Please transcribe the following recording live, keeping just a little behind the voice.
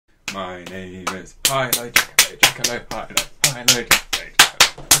My name is Hilo Jackalo, Hilo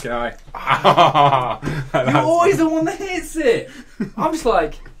Jackalo. Okay. You're always the one that hits it. I'm just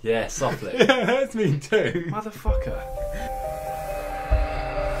like, yeah, softly. Yeah, that's me too. Motherfucker.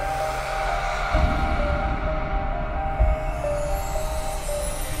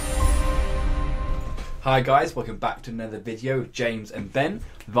 Hi guys, welcome back to another video with James and Ben,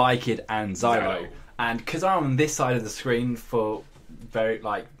 Vykid and Zilao. And because I'm on this side of the screen for very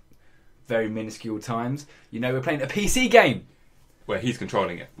minuscule times, you know, we're playing a PC game. Where he's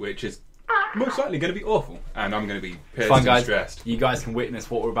controlling it, which is most likely going to be awful. And I'm going to be pissed Fun, guys. and stressed. You guys can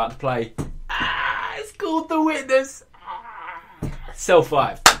witness what we're about to play. It's called The Witness. Cell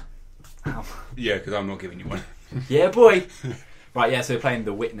 5. Ow. Yeah, because I'm not giving you one. Yeah, boy. Right, yeah, so we're playing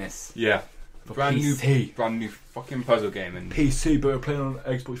The Witness. Yeah. For Brand PC. new fucking puzzle game. And PC, but we're playing on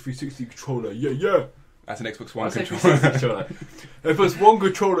an Xbox 360 controller. Yeah, yeah. that's an Xbox One I said controller. 360 controller. Xbox One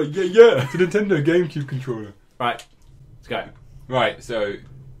controller. Yeah, yeah. It's a Nintendo GameCube controller. Right, let's go. Right, so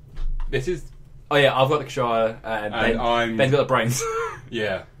this is... Oh yeah, I've got the controller and Ben's got the brains.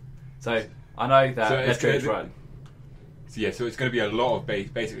 Yeah. So I know that. So Let's go right. So yeah, so it's going to be a lot of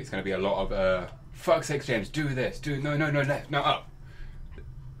basically it's going to be a lot of fuck's sake, James, do this, no, left, no, up.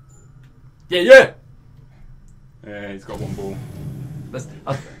 Yeah, yeah. Yeah, he's got one ball. That's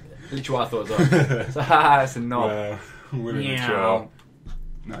literally what I thought as well. So haha, it's a knob. Well, we're in the Meow. trial.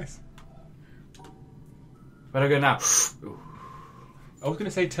 Nice. Where do I go now? I was going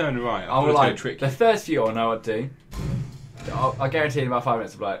to say turn right. I I thought it will was going like to trick the you. first few I know what to do. I guarantee in about 5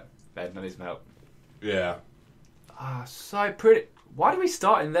 minutes I'll be like, Ben, I need some help. Yeah. Ah, so pretty. Why do we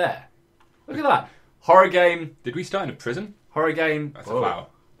start in there? Look at that. Horror game. Did we start in a prison? Horror game. That's Whoa. a flower.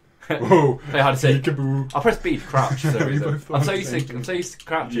 Whoa. Very hard to see. Peekaboo. I pressed B to crouch for some We reason. both I'm so thought used to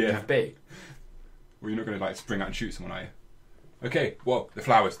crouching Yeah. with B. Well, you're not going to like spring out and shoot someone, are you? Okay, well, the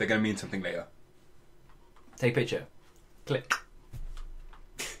flowers, they're going to mean something later. Take a picture. Click.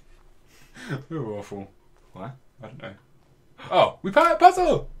 They're awful. What? I don't know. Oh, we found a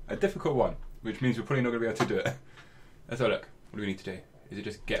puzzle! A difficult one, which means we're probably not going to be able to do it. Let's have a look. What do we need to do? Is it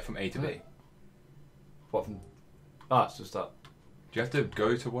just get from A to B? What from? Ah, it's just that. Do you have to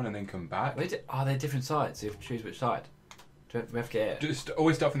go to one and then come back? Wait, are they different sides? So you have to choose which side. Do we have to get it? Just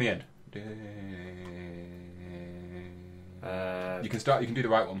always start from the end. You can start. You can do the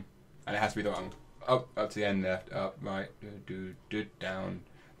right one, and it has to be the right one. Up to the end, left, up, right, down,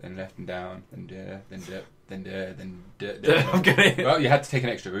 then left and down, then I'm getting it. Well, you had to take an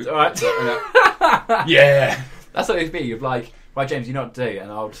extra route. All right. Yeah. That's what it's me. You're like, right, James, you know what to do,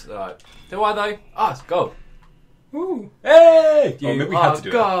 and I'll just like, do I though? Ah, it's gold. Ooh. Hey! You maybe we are had to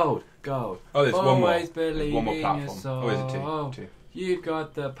do gold. Gold. Oh, there's one more. Always There's believe one more in platform. your soul. Oh, is it two? You've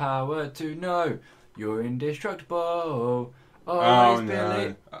got the power to know you're indestructible. Oh Always no.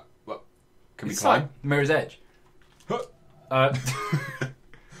 believe. What? Can we It's climb? like Mirror's Edge. Huh.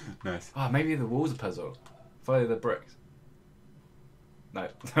 Nice. Oh, maybe the walls are puzzle. Follow the bricks. No.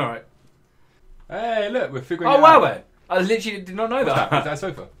 All right. Hey, look, we're figuring Oh it wow, out. man! I literally did not know What's that. that? Is that a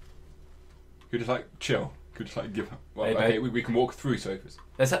sofa? Could just like chill. Could just like give up. Well, Hey, okay, babe. we can walk through sofas.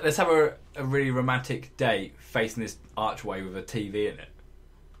 Let's have a really romantic day facing this archway with a TV in it.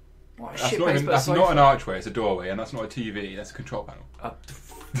 What a That's shit not, place even, for a that's sofa. not an archway, it's a doorway, and that's not a TV, that's a control panel.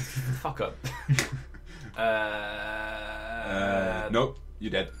 Fuck up. Nope,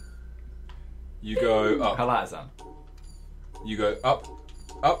 you're dead. You go up. How loud is that? You go up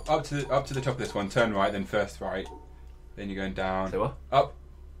to the top of this one. Turn right, then first right. Then you're going down. So what? Up.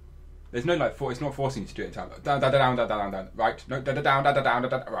 There's no like. It's not forcing you to do it in time. Down. Right. No. Down.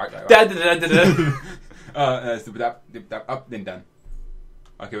 Right. Up. Then down.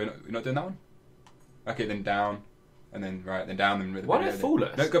 Okay, we're not doing that one. Okay, then down, and then right, then down, then. Why don't they fool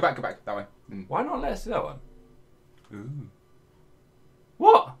us? No, go back that way. Why not let us do that one? Ooh.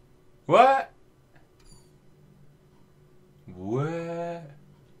 What? What? What?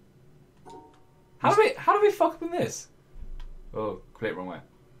 How do we fuck up in this? Oh, click wrong way.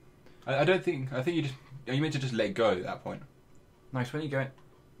 I don't think. I think you just. You meant to just let go at that point. Nice. When are you going?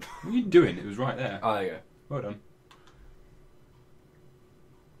 What are you doing? It was right there. Oh, there you go. Well done.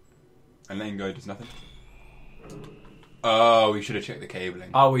 And letting go does nothing. Oh, we should have checked the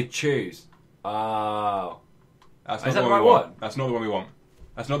cabling. Oh, we choose. Oh. That's Is not that the the one right we want. one? That's not the one we want.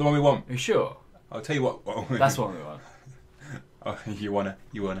 That's not the one we want. Are you sure? I'll tell you what. That's the one we want. Oh, you wanna.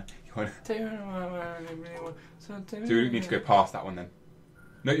 So we need to go past that one then.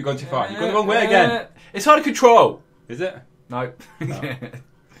 No, you've gone too far. You've gone the wrong way again. It's hard to control. Is it? No. No.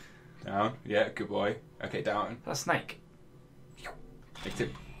 Down. Yeah, good boy. Okay, down. That's snake.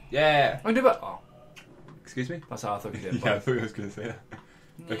 Exit. Yeah. I do that. Oh, Excuse me? that's how I thought you did. Yeah, I thought I was going to say that.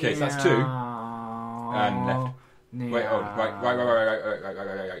 Okay, so that's 2. And left. Wait, hold. Right.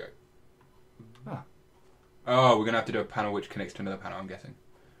 Ah. Oh, we're gonna have to do a panel which connects to another panel, I'm guessing.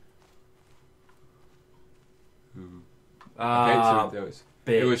 Ooh. Okay, so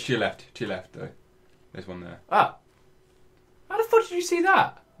it was to your left though. There's one there. Ah. How the fuck did you see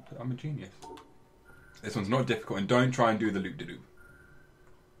that? I'm a genius. This one's not difficult, and don't try and do the loop-de-loop.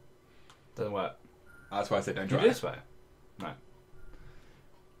 Doesn't work. That's why I said don't try. Do this way? No.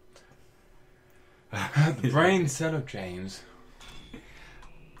 The brain cell of James.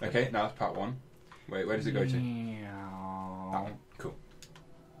 Okay, now it's part 1. Wait, where does it go to? That one. Cool.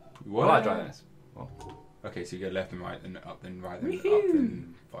 What? I try this. What? Okay, so you go left and right, then up, then right, then up,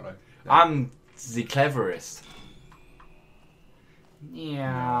 then follow. Then. I'm the cleverest.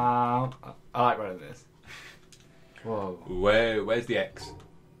 Yeah. I like running this. Whoa. Where's the X?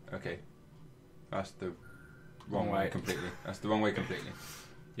 Okay. That's the wrong way completely. That's the wrong way completely.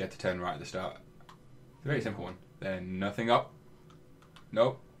 You have to turn right at the start. It's a very simple one. Then nothing up.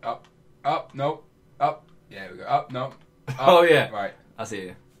 Nope. Up. Up. Nope. Up. Yeah, we go. Up. Nope. Up. Oh, yeah. Right. I see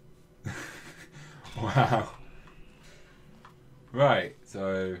you. Wow. Right,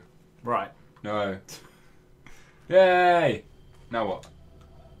 so... Right. No. Yay! Now what?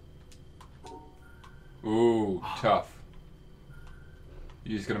 Ooh, tough.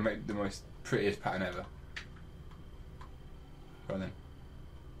 You're just gonna make the most prettiest pattern ever. Go on then.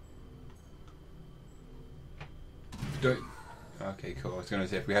 Don't... Okay, cool. I was gonna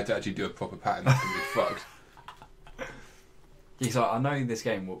say, if we had to actually do a proper pattern, that's gonna be fucked. Yeah, so I know in this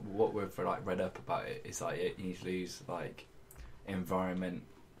game, what we've like read up about it is like you need to lose like environment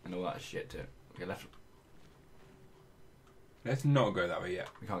and all that shit to okay, left. Let's not go that way yet.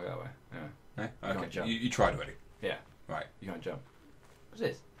 We can't go that way. Yeah. No? You Okay. can't jump. You tried already. Yeah. Right. You can't jump. What's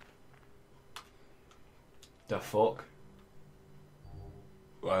this? The fuck?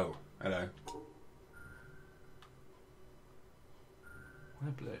 Whoa. Hello. Why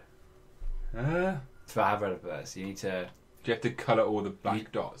blue? So I have read about this. You need to. do you have to colour all the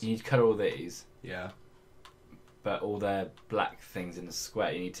black dots? You need to colour all these, Yeah. but all the black things in the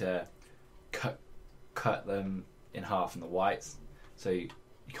square, you need to cut them in half in the whites. So you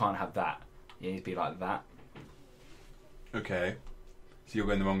can't have that. You need to be like that. Okay. So you're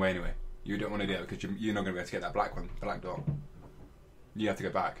going the wrong way anyway. You don't want to do it because you're not going to be able to get that black dot. You have to go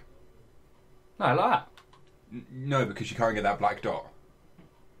back. No, like that. No, because you can't get that black dot.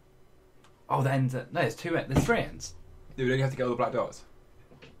 Oh, the ends. No, there's 3 ends. Yeah, don't you have to get all the black dots?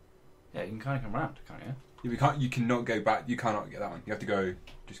 Yeah, you can kind of come around, can't you? Yeah, you can't. You cannot go back. You cannot get that one. You have to go.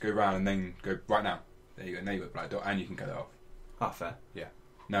 Just go round and then go right now. There you go. Now you got black dot, and you can cut it off. Ah, fair. Yeah.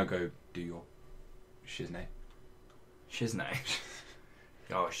 Now go do your shiznay. Shiznay.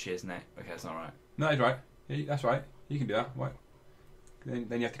 Oh, shiznay. Okay, that's not right. No, that's right. Yeah, that's right. You can do that. Right. Then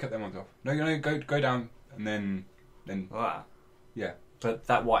you have to cut them ones off. No, go down and then. Like that. Yeah. But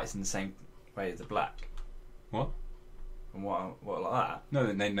that white's in the same way as the black. What? And what like that? No,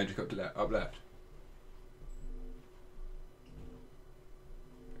 then just go up left.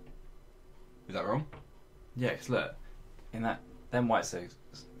 Is that wrong? Yeah, because look, in that, them whites are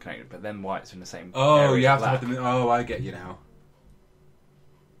connected, but them whites are in the same. Oh, area you have as to have black. them. Oh, I get you now.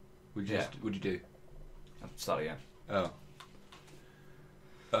 What'd you Yeah. do? I'll start again. Oh. Okay,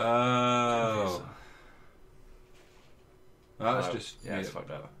 Oh. so- Well, that's just. Yeah, it's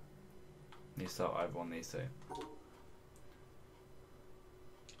fucked over. You start over on these 2.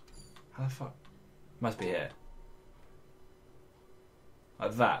 How the fuck? Must be here.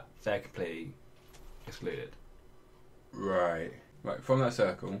 Like that, they're completely excluded. Right. Right, from that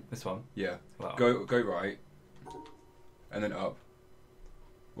circle. This one. Yeah. Well, Go right. And then up.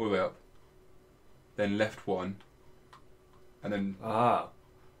 All the way up. Then left 1. And then.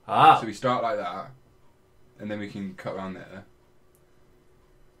 So we start like that. And then we can cut around there.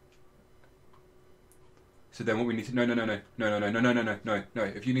 So then what we need to... No.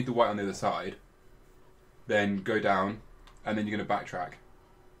 If you need the white on the other side, then go down, and then you're going to backtrack.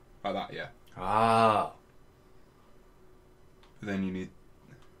 Like that, yeah. Then you need...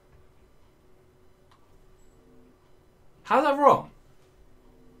 How's that wrong?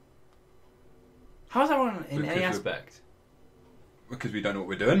 How's that wrong in any Because aspect? Because we don't know what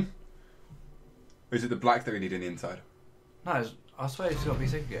we're doing. Or is it the black that we need in the inside? No, I swear it's got to be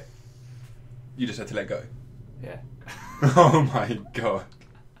segregated. You just had to let go. Yeah. Oh my god.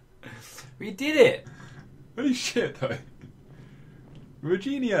 We did it! Holy shit, though. We're a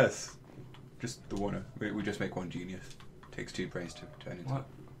genius. Just the one. We just make one genius. Takes 2 brains to turn into. What?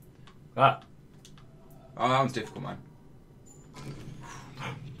 Oh, that one's difficult, man.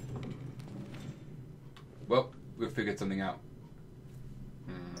 Well, we've figured something out.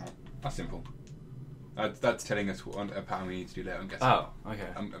 That's simple. That's telling us what a pattern we need to do later, I'm guessing. Oh, okay.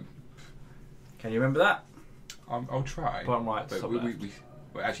 Can you remember that? I'll try. Bottom right, but top left.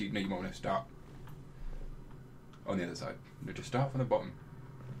 Well, actually, no, you might want to start on the other side. No, just start from the bottom.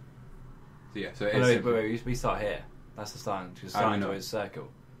 So yeah, so wait, we start here. That's the starting. Because starting's always circle,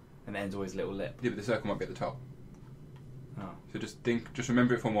 and the end's always little lip. Yeah, but the circle might be at the top. Oh. So just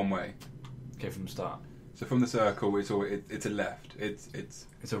remember it from one way. Okay, from the start. So from the circle, it's a left. It's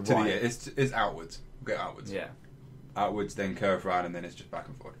a to right. It's outwards. We'll go outwards. Yeah. Outwards, then curve round, and then it's just back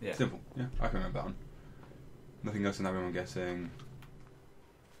and forward. Yeah. Simple. Yeah, I can remember that one. Nothing else in that room, I'm guessing.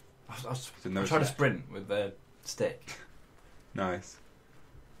 I tried to sprint with the stick. Nice.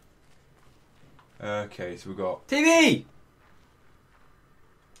 Okay, so we've got... TV!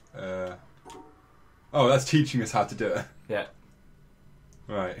 Oh, that's teaching us how to do it. Yeah.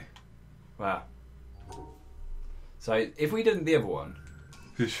 Right. Wow. So, if we did the other one,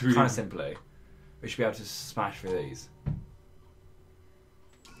 kind of simply, we should be able to smash through these.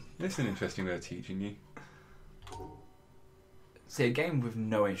 This is an interesting way of teaching you. See, a game with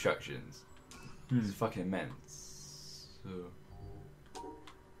no instructions is fucking immense. So...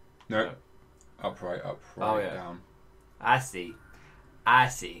 No. Upright, down. I see.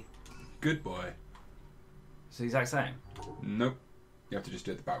 Good boy. It's the exact same. Nope. You have to just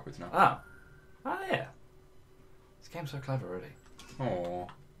do it backwards now. Oh yeah. This game's so clever already. Oh.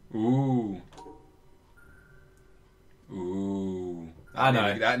 Ooh. I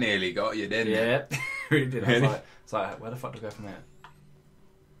know. That nearly got you, didn't it? Yeah, really did. Really? It's like, where the fuck do I go from here?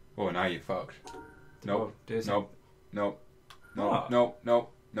 Oh, now you're fucked. Nope. Oh, Nope.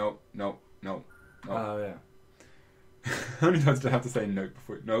 Oh yeah. How many times do I have to say nope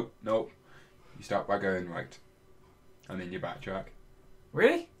before? Nope. You start by going right, and then you backtrack.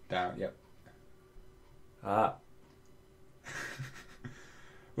 Really? Down. Yep. Ah.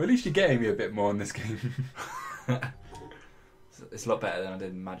 Well, at least you're getting me a bit more in this game. It's a lot better than I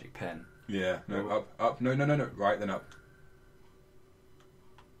did in Magic Pen. Yeah. No. Up. No. Right, then up.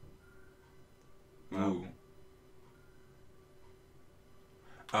 Ooh.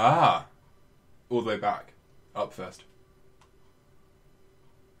 Ah. All the way back. Up first.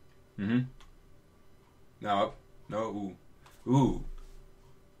 Now up. No. Ooh.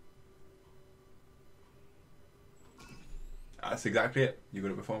 That's exactly it. You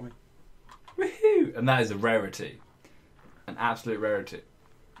got it before me. Woohoo! And that is a rarity. An absolute rarity.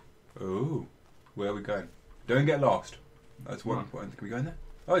 Ooh. Where are we going? Don't get lost. That's one important. Can we go in there?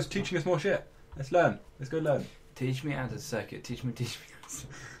 Oh, it's teaching us more shit. Let's learn. Let's go learn. Teach me how to circuit. Teach me.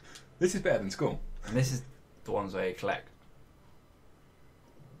 This is better than school. And this is the ones where you collect.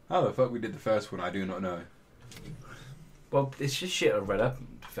 How the fuck we did the first one, I do not know. Well, it's just shit I read up, to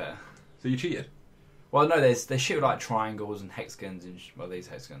be fair. So you cheated? Well, no, there's shit with like triangles and hexagons and these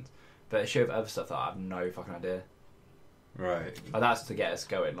hexagons. But there's shit with other stuff that I have no fucking idea. Right. And that's to get us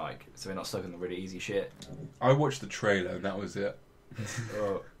going, like, so we're not stuck in the really easy shit. I watched the trailer and that was it.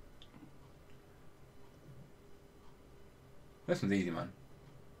 Oh. This one's easy, man.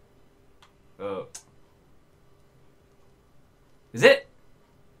 Oh. Is it?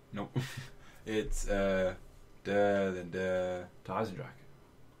 Nope. It's then Eisendrache.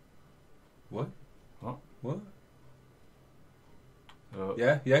 What? Oh.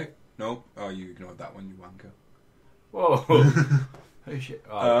 Yeah. No. Oh, you ignored that one, you wanker. Whoa. Oh shit.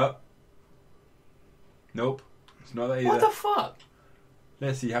 Oh. Nope. It's not that either. What the fuck?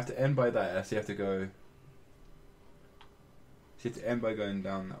 Let's see, you have to end by there, so you have to go... So you have to end by going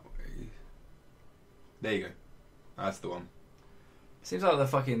down that way. There you go. That's the one. Seems like the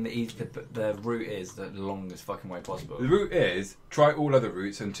route is the longest fucking way possible. The route is, try all other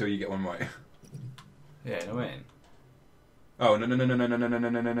routes until you get one right. Yeah, you know what I mean? Oh, no.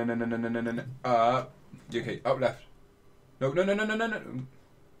 Okay, up left. No.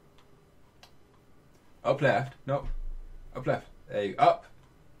 Up left. No. Up left. There you go. Up.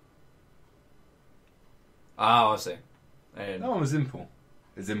 Oh, I see. That one was Zimple.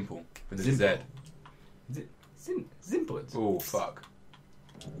 Zimple. With a Z. Simple. Oh, fuck.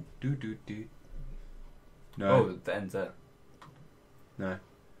 Do. No. Oh, the end's there. No.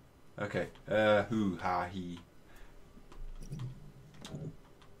 Okay. Who, ha, he.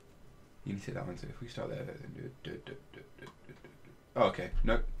 You need to hit that one, so if we start there, then do. Oh, okay.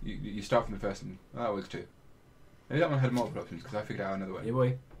 No, you start from the first one. Oh, that works too. Maybe that one had multiple options, because I figured out another way. Yeah,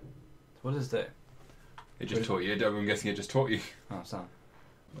 boy. What does it do? It just taught you. I'm guessing it just taught you. Oh, son.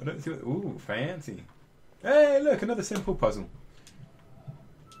 I don't see what... Ooh, fancy. Hey, look, another simple puzzle.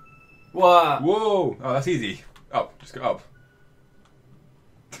 What? Whoa! Oh, that's easy. Up. Just go up.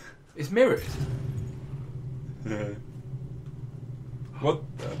 It's mirrored. What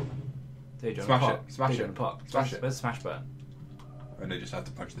the? Dude, you're Smash on a it. pot. Smash Dude, it. you're on a pot. Smash it. Where's the smash button? And they just had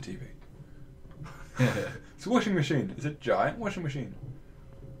to punch the TV. It's a washing machine. It's a giant washing machine.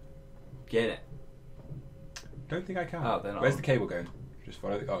 Get it. Don't think I can. Oh, then Where's the cable going? Just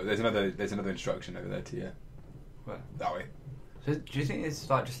follow. Oh, there's another instruction over there to you. Where? That way. So, do you think it's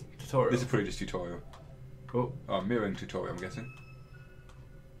like just tutorial? This is probably just tutorial. Cool. Oh, mirroring tutorial, I'm guessing.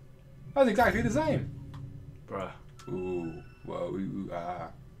 That's exactly the same. Bruh. Ooh, whoa, ooh, ah.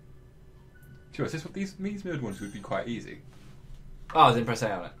 Sure, is this what these mirrored ones would be quite easy? Oh, I didn't press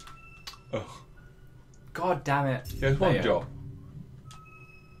A on it. Ugh. God damn it. There's one job.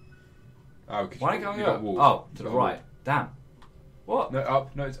 Oh, why don't you you got go? walls. Oh, to You the got right. Damn. What? No,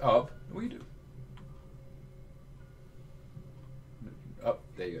 up. No, it's up. What do you do? Up.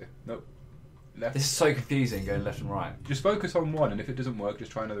 There you go. Nope. Left. This is so confusing, going left and right. Just focus on one, and if it doesn't work,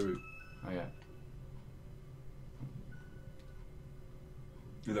 just try another route. Okay.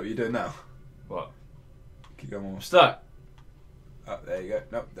 Is that what you're doing now? What? Keep going more. I'm stuck. Up. There you go.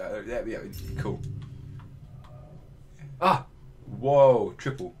 Nope. Yeah. Cool. Ah! Whoa.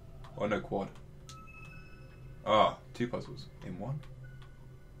 Triple. Oh no, quad. Ah, 2 puzzles in one.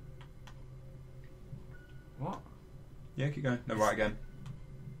 What? Yeah, keep going. No, right again.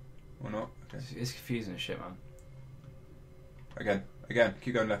 Or not? Okay. It's confusing as shit, man. Again.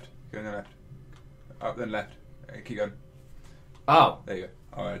 Keep going left. Keep going left. Up, then left. Keep going. Oh! There you go.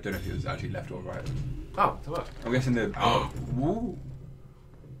 Oh, I don't know if it was actually left or right. Oh, to work. I'm guessing the... Oh! Woo!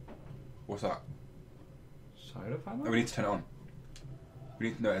 What's that? Solar panel? Oh, we need to turn it on. We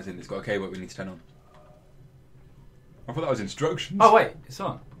need to know, as in, it's got a cable we need to turn on. I thought that was instructions. Oh, wait. It's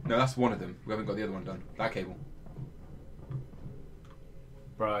on. No, that's one of them. We haven't got the other one done. That cable.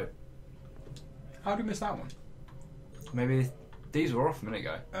 Right. How did we miss that one? Maybe these were off a minute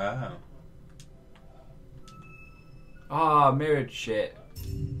ago. Oh. Ah, mirrored shit.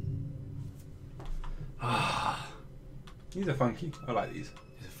 Ah. These are funky. I like these.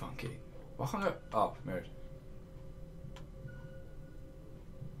 These are funky. Why can't I go? Oh, mirrored.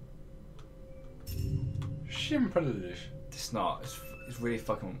 Shimpralish. It's not. It's really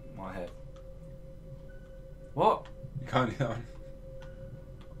fucking my head. What? You can't do that one.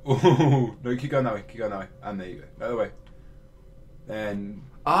 Oh no! Keep going that way. Keep going that way. And there you go. The other way. Then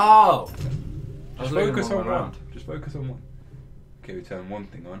Oh! just focus on one. Just focus on one. Okay, we turn one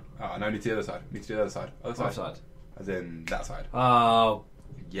thing on. Ah, no, need to the other side. Need to do the other side. Other side. Left side. As in that side. Oh,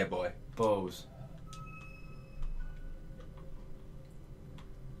 Yeah, boy. balls.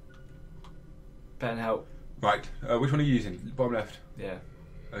 Better help. Right. Which one are you using? Bottom left. Yeah.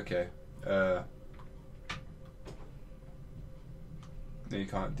 Okay. No, you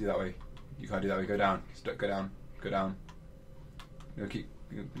can't do that way. You can't do that way. Go down. Go down. Go down. No, keep.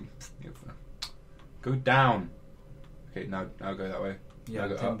 Go down. Okay, now go that way. Yeah, now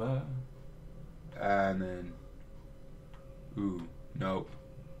go timber. up. And then. Ooh, no.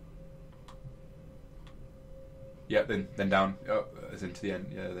 Yeah, then down. Oh, as into the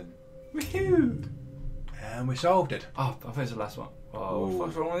end. Yeah, then. Woohoo! And we solved it. Oh, I thought it was the last one. Oh, what the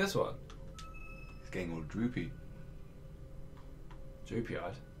fuck's wrong with this one? It's getting all droopy. Droopy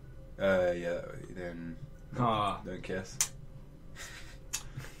eyed. Yeah, then. Ah. Don't kiss.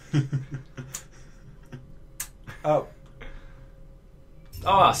 Oh.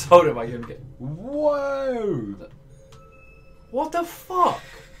 Oh, I sold it by giving it. Whoa! What the fuck?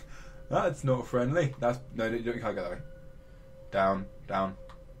 That's not friendly. That's no, you can't go that way. Down, and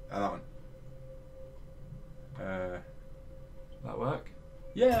that one. That work?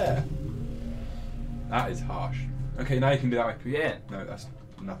 Yeah. That is harsh. Okay, now you can do that way. Yeah. No, that's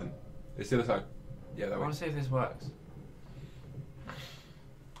nothing. It's the other side. Yeah, I that way. want to see if this works.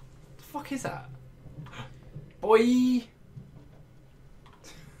 The fuck is that? Boy!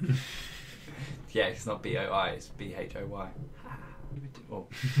 Yeah, it's not B-O-I, it's B-H-O-Y. Oh,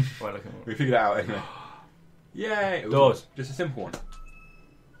 wait, look at We figured it out anyway. Yay! It was Doors. just a simple one.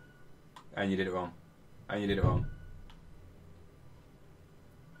 And you did it wrong. And you did it wrong.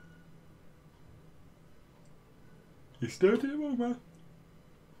 You still did it wrong, man.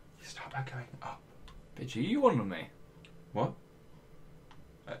 You start by going up. Bitch, are you wanting me? What?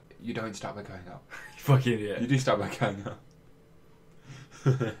 You don't start by going up. You fucking idiot. You do start by going up.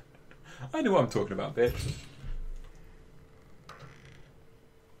 I know what I'm talking about, bitch.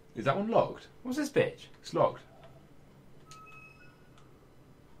 Is that one locked? What's this bitch? It's locked.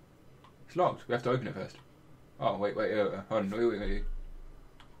 It's locked. We have to open it first. Oh, wait, hold on. Wait.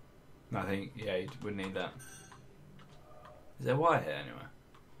 No, I think, yeah, you wouldn't need that. Is there wire here anywhere?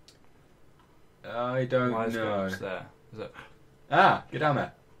 I don't Wire's know. going there. Is it? Ah, get down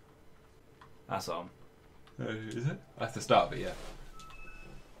there. That's on. Is it? That's the start of it, yeah.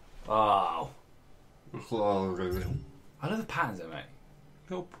 Oh. So I love the patterns though, mate.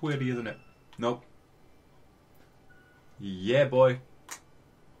 pretty, isn't it? Nope. Yeah, boy.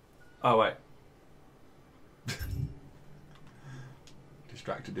 Oh, wait.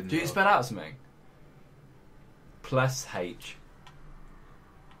 Distracted in Do you spell out something? Plus H.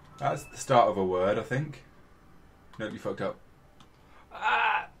 That's the start of a word, I think. Nope, you fucked up.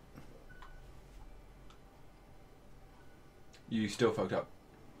 Ah! You still fucked up.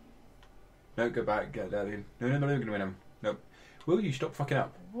 No, go back, get that in. No, we're gonna win him. Nope. Will you stop fucking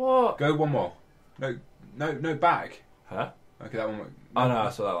up? What? Go one more. No, back. Huh? Okay, that one. No, Oh no, I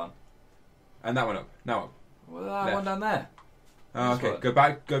saw that one. And that one up. Now up. Well, that Left. one down there. Oh, okay, go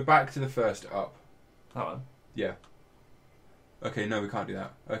back to the first up. That one. Yeah. Okay, no, we can't do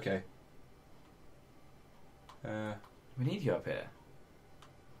that. Okay. We need you up here.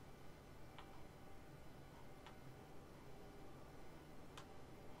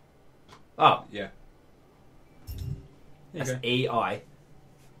 Oh, Yeah. There you that's go. EI.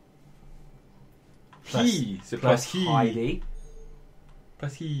 He. So Plus he. Heidi.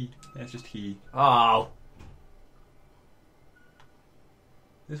 Plus he. Yeah, it's just he. Oh.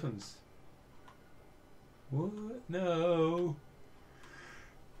 This one's. What? No.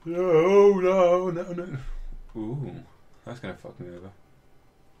 No. Ooh. That's gonna fuck me over.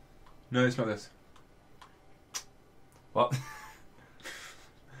 No, it's not this. What?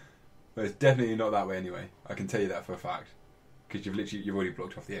 But it's definitely not that way anyway. I can tell you that for a fact. Because you've already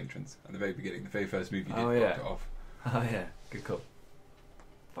blocked off the entrance at the very beginning. The very first move you did blocked it off. Oh yeah. Good call.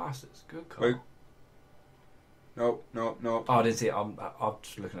 Bastards. Good call. Wait. No. Oh, I didn't see it. I'm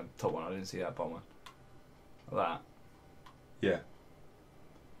just looking at the top one. I didn't see that bottom one. Like that. Yeah.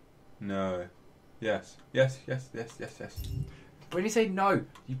 No. Yes. When you say no,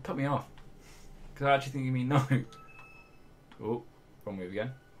 you put me off. Because I actually think you mean no. Oh, wrong move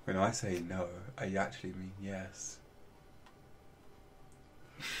again. When I say no, I actually mean yes.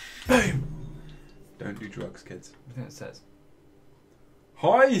 Boom! Don't do drugs, kids. I think it says.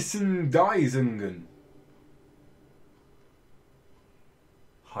 Heisendeisungen.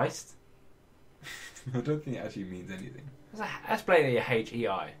 Heist? I don't think it actually means anything. That's blatantly a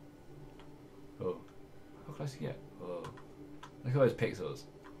H-E-I. Oh. How close do you get? Oh. Look at those pixels.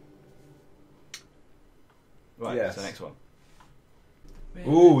 Right, Yes. so next one.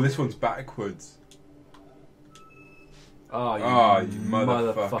 Ooh, this one's backwards. Oh, you, you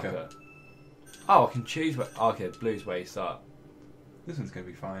motherfucker. Oh, I can choose where... Okay, blue's where you start. This one's going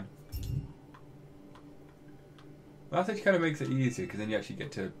to be fine. Well, that actually kind of makes it easier, because then you actually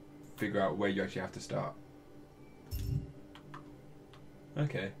get to figure out where you actually have to start.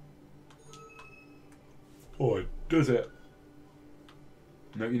 Okay. Oh, does it?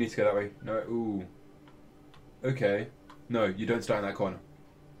 No, you need to go that way. No, ooh. Okay. No, you don't start in that corner.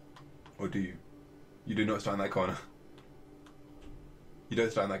 Or do you? You do not start in that corner. You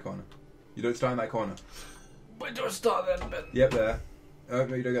don't start in that corner. You don't start in that corner. Where do I start then, Ben? Yep, there. Oh,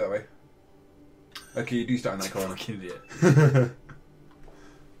 no, you don't go that way. Okay, you do start in that corner. Fucking idiot.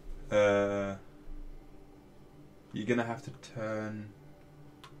 You're gonna have to turn.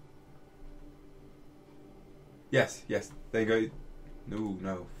 Yes. There you go.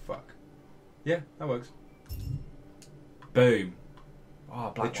 No, fuck. Yeah, that works. Boom.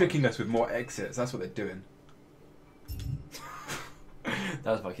 Oh, black They're tricking us with more exits. That's what they're doing. That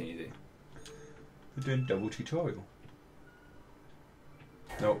was fucking easy. They're doing double tutorial.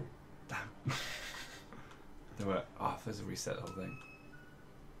 No. Damn. They were. Oh, there's a reset the whole thing.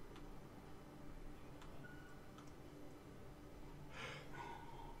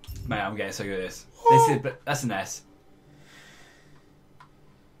 Mate, I'm getting so good at this. That's an S.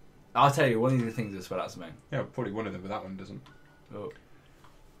 I'll tell you, one of the things is spell out something. Yeah, probably one of them, but that one doesn't. Oh,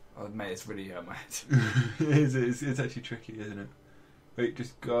 mate, it's really hurt my head. It's actually tricky, isn't it? Wait,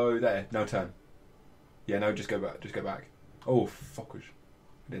 just go there. Now turn. Yeah, no, just go back. Just go back. Oh, fuckers.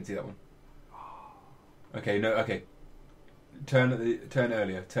 I didn't see that one. Okay, no, okay. Turn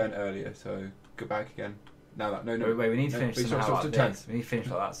earlier. So go back again. Now that no. Wait, we need to finish somehow like turn. this. We need to finish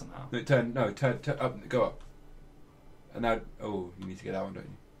like that somehow. No, turn up, go up. And now, you need to get that one, don't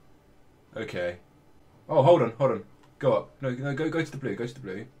you? Okay. Oh, hold on. Go up. No, go to the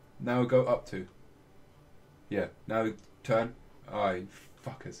blue. Now go up to. Yeah. Now turn. Aye,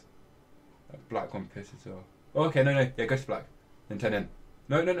 fuckers. That black one pisses off. Oh, okay, no. Yeah, go to black. Then turn in.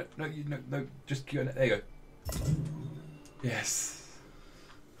 No. Just keep it. There you go. Yes.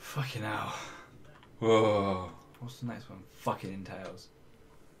 Fucking hell. Whoa. What's the next one? Fucking entails.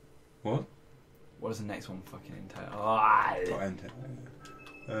 What? What does the next one fucking entail? Oh, Enter.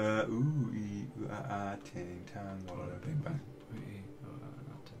 Ting, tang, big bang.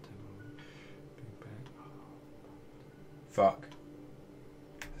 Fuck.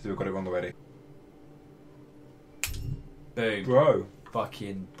 So we've got it wrong already. Boom. Bro.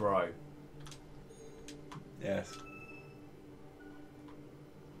 Fucking bro. Yes.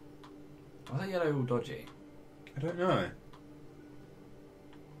 Was that yellow all dodgy? I don't know.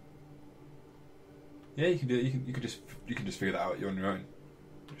 Yeah, you can do it. You can just figure that out. You're on your own.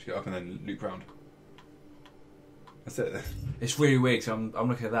 Just get up and then loop round. That's it. It's really weird because I'm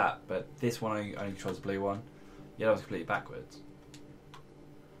looking at that, but this one only controls the blue one. Yellow's completely backwards.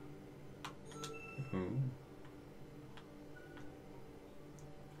 Ooh.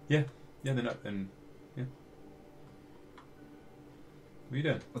 Yeah, then up and yeah. What are you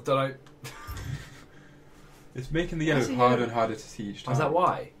doing? I don't know. It's making the yellow harder and harder to see each time. Is that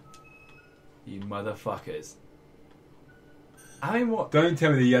why? You motherfuckers. I mean, what? Don't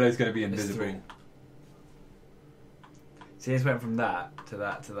tell me the yellow's going to be invisible. See, this went from that to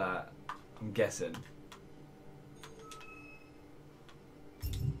that to that. I'm guessing.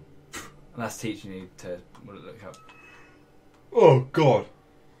 And that's teaching you to look up. Oh god!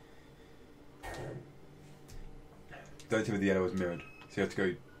 Don't tell me the yellow was mirrored. So you have to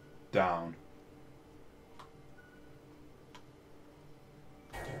go down.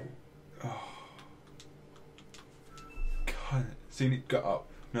 Oh. God. So you need to go up.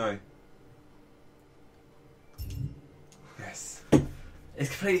 No. Yes. It's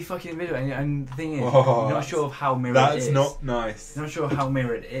completely fucking invisible, and the thing is, Whoa, you're not sure of how mirrored it is. That's not nice. You're not sure how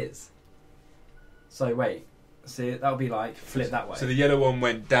mirrored it is. So wait, see, that would be like flip that way. So the yellow one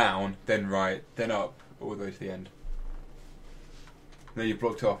went down, then right, then up, all the way to the end. No, you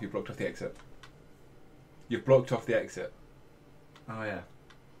blocked off. You blocked off the exit. You've blocked off the exit. Oh yeah.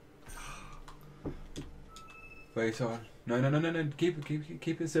 Wait on. No. Keep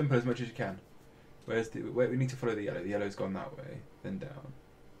it simple as much as you can. Where's the? Wait, we need to follow the yellow. The yellow's gone that way, then down.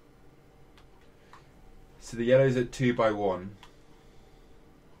 So the yellow's at 2 by 1.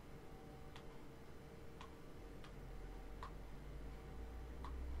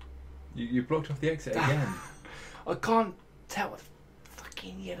 You blocked off the exit again. I can't tell what the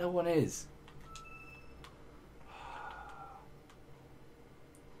fucking yellow one is.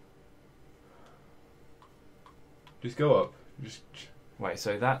 Just go up. Just Wait,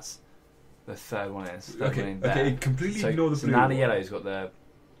 so that's the third one is. okay. Okay, completely ignore the blue. So now the one. yellow's got the.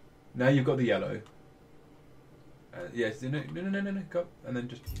 Now you've got the yellow. Yes. No. Go and then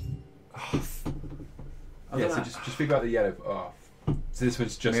just. Yeah. So just figure out the yellow. Oh. So this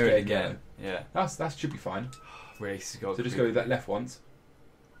one's just mirror getting again. yellow. Yeah. That should be fine. Really, So just go that left once.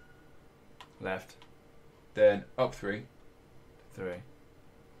 Left. Then up 3. 3.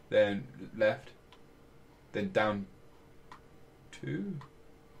 Then left. Then down 2.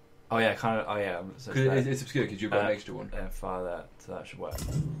 Oh yeah, kind of. Oh yeah. So It's obscure because you've got an extra one. Yeah, fire that. So that should work.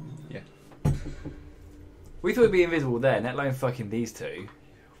 Yeah. We thought it'd be invisible there, let alone fucking these two.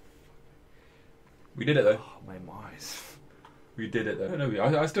 We did it though. Oh, my eyes. We did it though.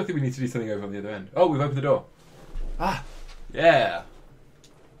 No, I still think we need to do something over on the other end. Oh, we've opened the door. Ah. Yeah.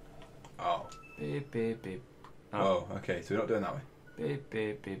 Oh. Beep beep beep. Oh. Okay. So we're not doing that way. Beep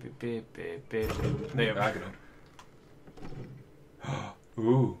beep beep beep beep beep beep. Beep. Diagonal.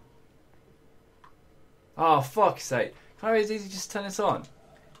 Ooh. Oh fuck's sake! Can I easily just turn this on?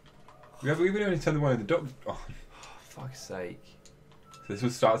 We've only turned the one in the dock on. Oh, fuck's sake! So this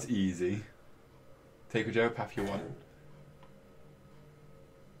one starts easy. Take whichever path you want.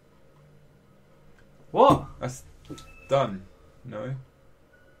 What? That's done. No.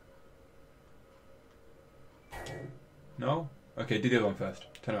 No? Okay, do the other one first.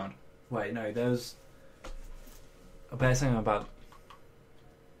 Turn around. Wait, no, there's. I bet something about.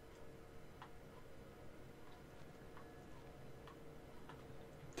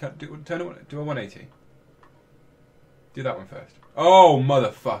 Do a 180. Do that one first. Oh,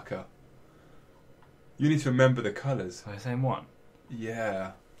 motherfucker. You need to remember the colours. Oh, the same one?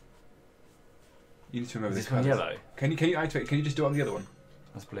 Yeah. You need to remember Is the this colours. one yellow? Can you activate? Can you just do it on the other one?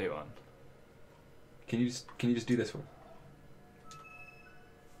 That's blue one. Can you just do this one?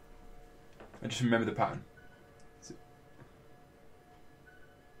 And just remember the pattern.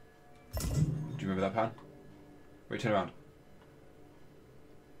 Do you remember that pattern? Wait, turn around.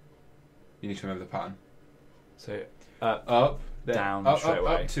 You need to remember the pattern. So up, then down, up, straight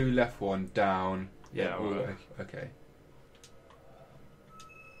away. up to left one, down. Yeah. all the Right. way. Okay.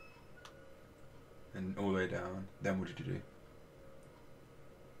 And all the way down. Then what did you do?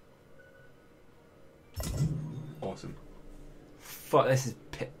 Awesome. Fuck, this is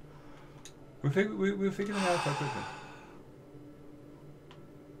We're figuring it out quite quickly.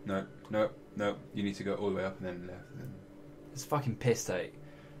 No. You need to go all the way up and then left. And then... It's fucking piss take.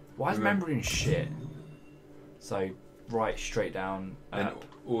 Why is Remember- remembering shit? So right, straight down, then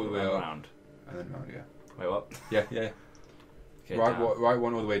all the way up, round. and then round. Yeah. Wait, what? Yeah, yeah. Okay, Right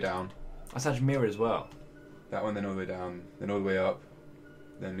one all the way down. That's actually mirrored as well. That one, then all the way down, then all the way up,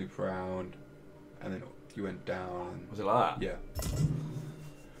 then loop round, and then you went down. Was it like that? Yeah.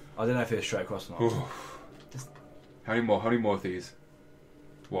 I don't know if it was straight across or not. Just... How many more? How many more of these?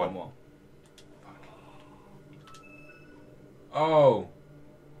 One more. Oh.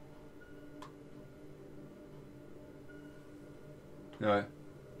 No,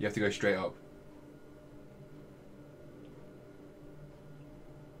 you have to go straight up.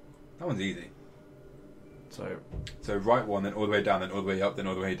 That one's easy. So right one, then all the way down, then all the way up, then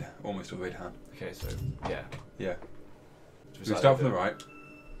all the way down, almost all the way down. Okay, so yeah. Yeah. So we start from the right.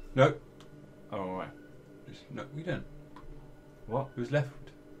 No. Oh, right. No, we didn't. What? It was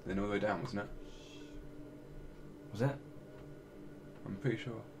left, then all the way down, wasn't it? Was it? I'm pretty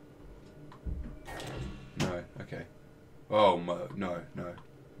sure. No. Okay. Oh no.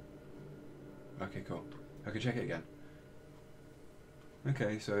 Okay, cool. I can check it again.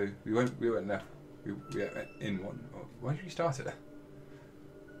 Okay, so we went left. We went in one. Oh, why did we start it?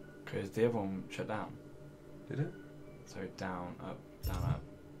 Because the other one shut down. Did it? So down, up, down, up.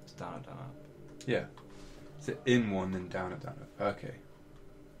 It's down, up, down, up. Yeah. So in one, then down, up, down, up. Okay.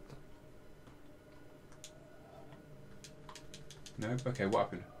 No? Okay, what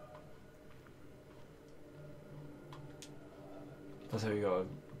happened? That's how you gotta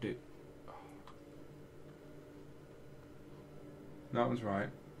do. That one's right.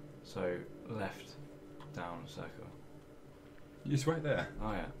 So left, down, circle. It's right there.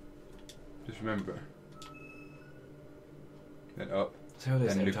 Oh yeah. Just remember. Then up. So what is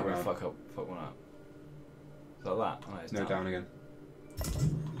Then every loop time we around. fuck one up? Is that that? Oh, it's No, down again.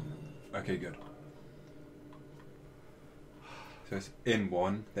 Okay, good. So it's in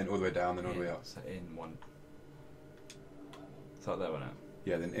one, then all the way down, then all the way up. So in one. Is that there, wasn't it?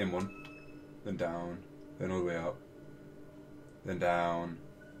 Yeah, then in one, then down, then all the way up, then down,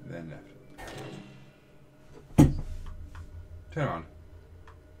 then left. Turn around.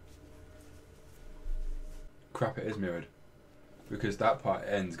 Crap, it is mirrored. Because that part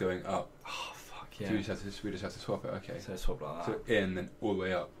ends going up. Oh, fuck yeah. So we just have to swap it, okay. So swap like that. So in, then all the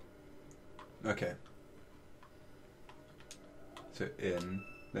way up. Okay. So in,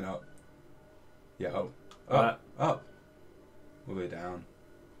 then up. Yeah, up. Up. Up. All the way down.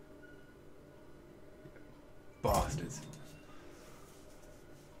 Bastards.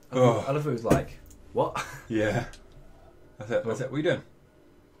 I love it was like, what? Yeah. That's it. That's it. What are you doing?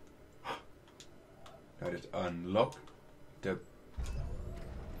 Now just unlock the...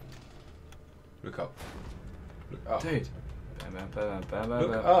 Look up. Look up. Dude.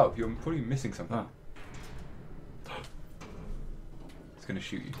 Look up. You're probably missing something. Oh. It's going to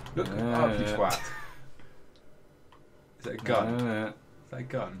shoot you. Look up, you twat. Is that a gun? Is that a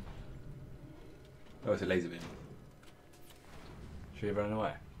gun? Oh, it's a laser beam. Should we run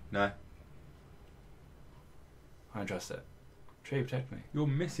away? No. I don't trust it. Tree, protect me. You're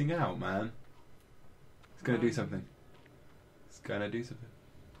missing out, man. It's going to do something. It's going to do something.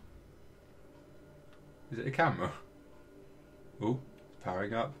 Is it a camera? Oh,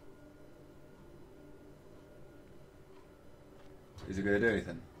 powering up. Is it going to do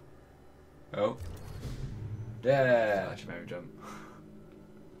anything? Oh. Yeah. Actually made me jump.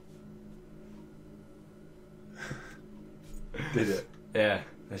 Did it? Yeah,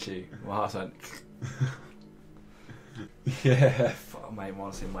 actually. My heart went. Yeah. Fuck, mate,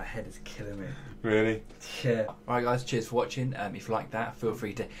 honestly, my head is killing me. Really? Yeah. Alright, guys, cheers for watching. If you like that, feel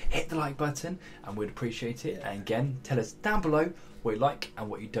free to hit the like button, and we'd appreciate it. And again, tell us down below what you like and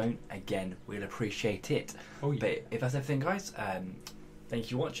what you don't. Again, we'll appreciate it. Oh, yeah. But if that's everything, guys,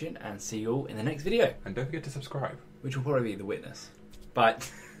 thank you for watching, and see you all in the next video. And don't forget to subscribe. Which will probably be The Witness. Bye.